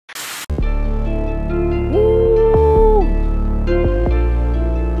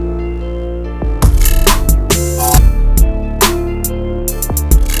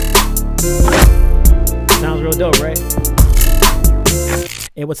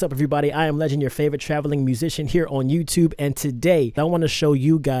Hey, what's up everybody? I am Legend, your favorite traveling musician here on YouTube, and today I want to show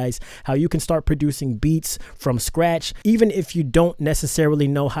you guys how you can start producing beats from scratch. Even if you don't necessarily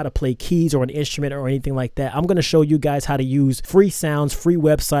know how to play keys or an instrument or anything like that, I'm going to show you guys how to use free sounds, free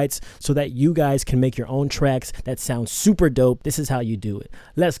websites, so that you guys can make your own tracks that sound super dope. This is how you do it.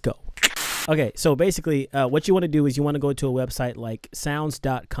 Let's go. Okay, so basically what you want to do is you want to go to a website like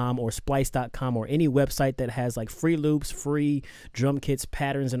sounds.com or splice.com or any website that has like free loops, free drum kits,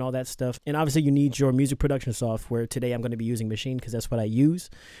 patterns, and all that stuff. And obviously you need your music production software. Today I'm going to be using Machine because that's what I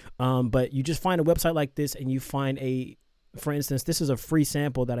use. But you just find a website like this and you find for instance, this is a free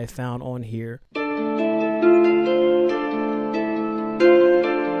sample that I found on here.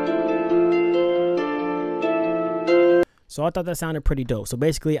 So I thought that sounded pretty dope. So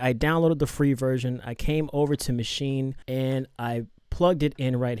basically I downloaded the free version. I came over to Machine and I plugged it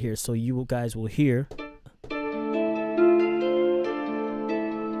in right here. So you guys will hear.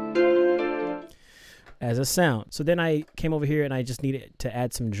 As a sound. So then I came over here and I just needed to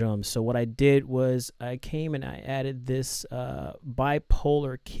add some drums. So what I did was I came and I added this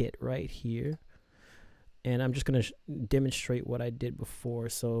bipolar kit right here. And I'm just going to demonstrate what I did before.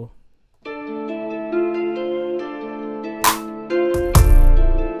 So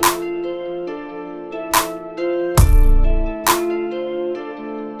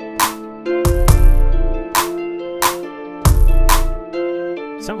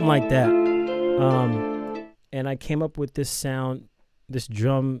something like that. And I came up with this sound, this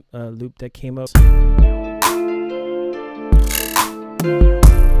drum loop that came up.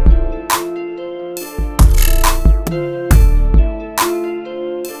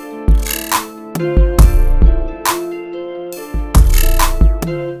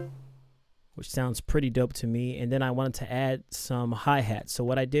 Which sounds pretty dope to me. And then I wanted to add some hi-hats. So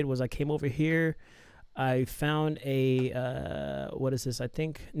what I did was I came over here. I found a what is this? I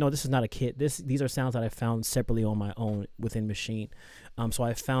think no, this is not a kit. These are sounds that I found separately on my own within Machine. So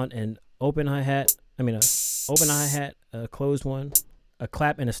I found an open hi-hat. I mean, a open hi-hat, a closed one, a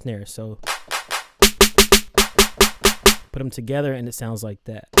clap, and a snare. So put them together, and it sounds like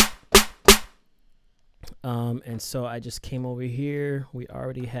that. And so I just came over here. We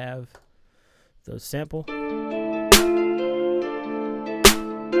already have the sample.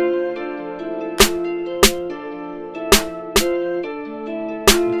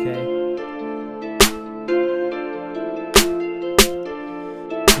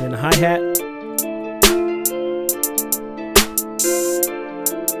 And then hi-hat.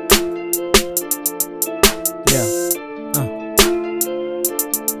 Yeah.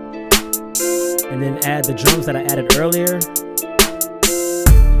 And then add the drums that I added earlier.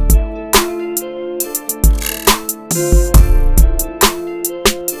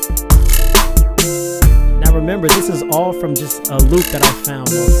 Now remember, this is all from just a loop that I found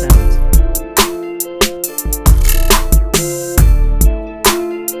on Sounds.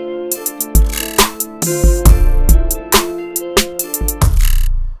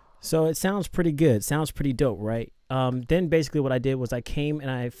 So it sounds pretty good. Sounds pretty dope, right? Then basically what I did was I came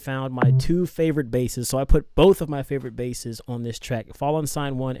and I found my two favorite basses. So I put both of my favorite basses on this track, Fall on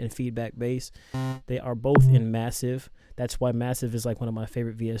Sign 1 and Feedback Bass. They are both in Massive. That's why Massive is like one of my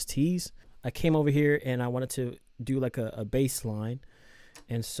favorite VSTs. I came over here and I wanted to do like a bass line.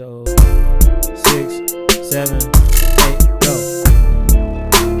 And so 6, 7, 8, go.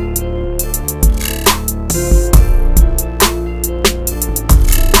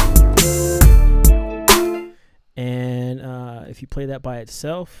 And if you play that by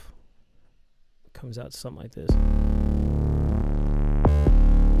itself, it comes out something like this.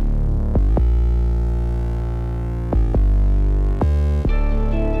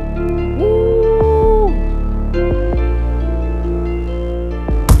 Woo!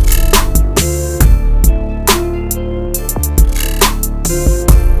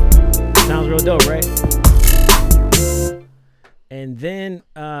 Sounds real dope, right? And then,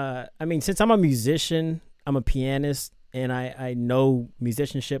 I mean, since I'm a musician, I'm a pianist, and I know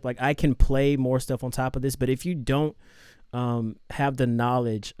musicianship. Like, I can play more stuff on top of this, but if you don't have the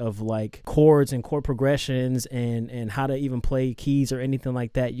knowledge of like chords and chord progressions and how to even play keys or anything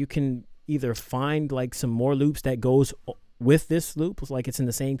like that, you can either find like some more loops that goes with this loop, like it's in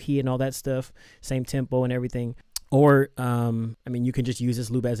the same key and all that stuff, same tempo and everything. Or, I mean, you can just use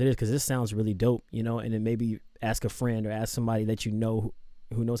this loop as it is because this sounds really dope, you know, and then maybe ask a friend or ask somebody that you know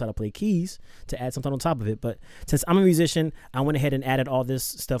who knows how to play keys to add something on top of it. But since I'm a musician, I went ahead and added all this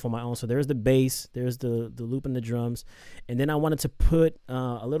stuff on my own. So there's the bass, there's the loop and the drums. And then I wanted to put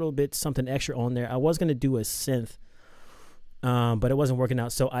a little bit something extra on there. I was going to do a synth, but it wasn't working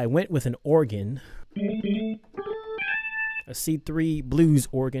out. So I went with an organ. a C3 blues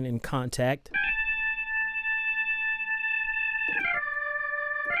organ in contact.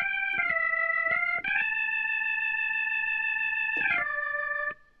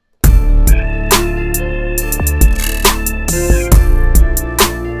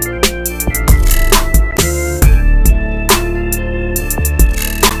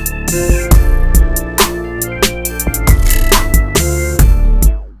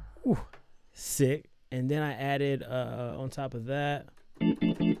 Sick. And then I added on top of that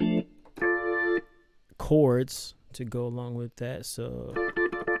chords to go along with that. So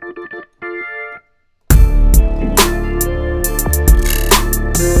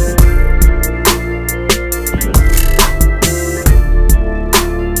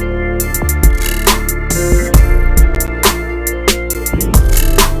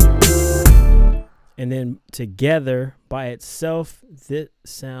and then together by itself, this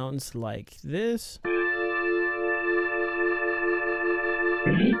sounds like this.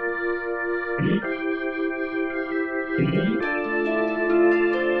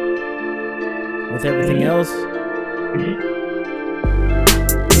 With everything else,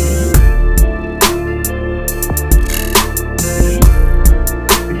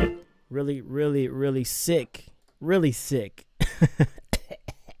 really sick. Really sick.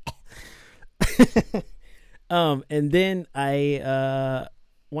 And then I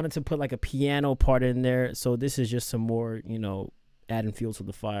wanted to put like a piano part in there, so this is just some more, you know, adding fuel to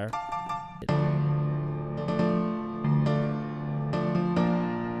the fire.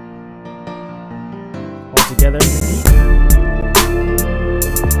 All together.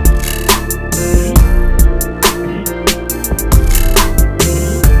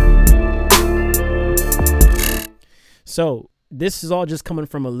 So this is all just coming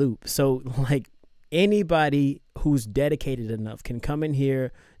from a loop. So like anybody who's dedicated enough can come in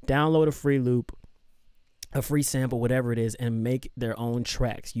here, download a free loop, a free sample, whatever it is, and make their own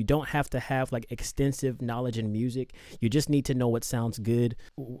tracks. You don't have to have like extensive knowledge in music. You just need to know what sounds good.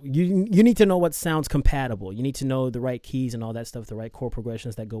 You need to know what sounds compatible. You need to know the right keys and all that stuff, the right chord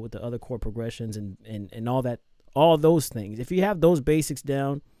progressions that go with the other chord progressions and all that, all those things. If you have those basics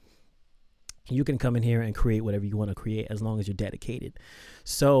down, you can come in here and create whatever you want to create as long as you're dedicated.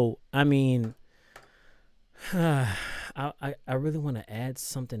 So, I mean, I really want to add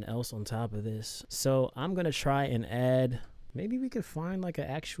something else on top of this. So I'm going to try and add, maybe we could find like an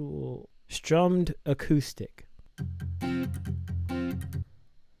actual strummed acoustic.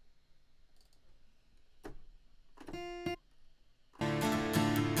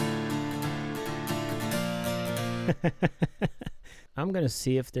 I'm going to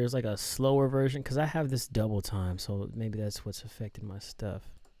see if there's like a slower version, because I have this double time, so maybe that's what's affecting my stuff.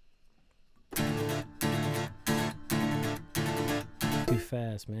 Too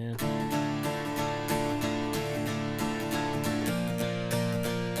fast, man.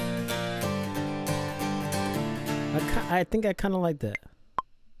 I think I kind of like that.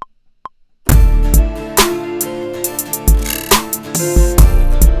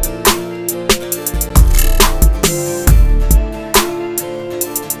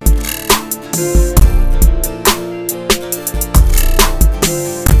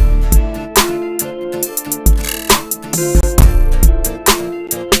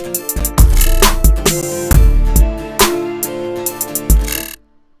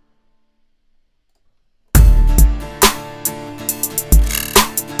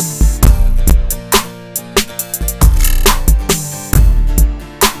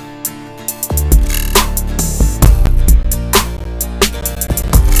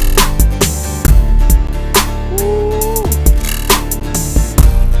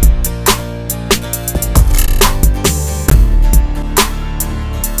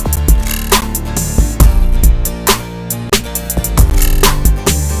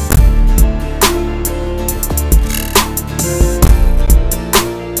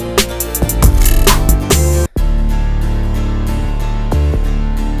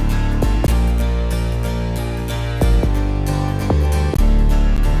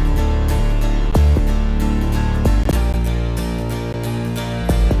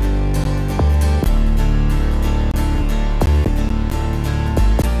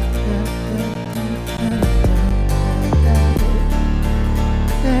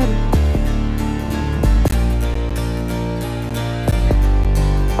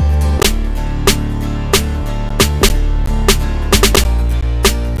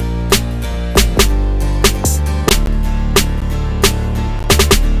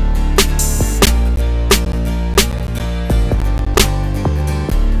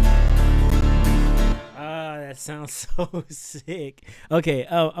 sounds so sick. Okay,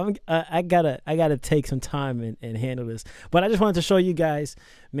 I gotta take some time and handle this. But I just wanted to show you guys,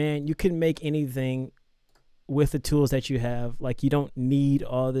 man, you can make anything with the tools that you have. Like, you don't need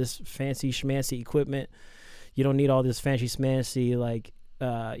all this fancy schmancy equipment. You don't need all this fancy schmancy, like,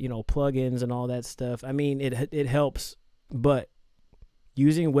 plugins and all that stuff. I mean, it helps, but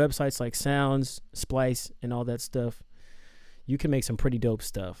using websites like Sounds, Splice, and all that stuff, you can make some pretty dope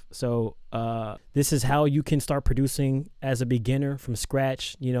stuff. So this is how you can start producing as a beginner from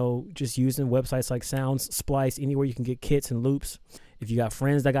scratch, just using websites like Sounds, Splice, anywhere you can get kits and loops. If you got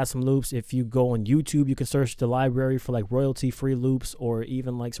friends that got some loops, if you go on YouTube, you can search the library for like royalty-free loops or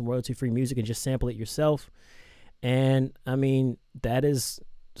even like some royalty-free music and just sample it yourself. And I mean, that is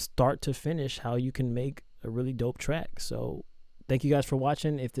start to finish how you can make a really dope track. So thank you guys for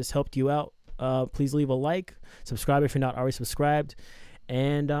watching. If this helped you out, please leave a like, subscribe if you're not already subscribed,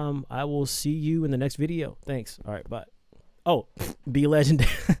 and I will see you in the next video. Thanks. All right, bye. Oh, be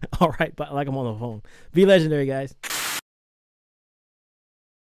legendary. All right, bye. Like I'm on the phone. Be legendary, guys.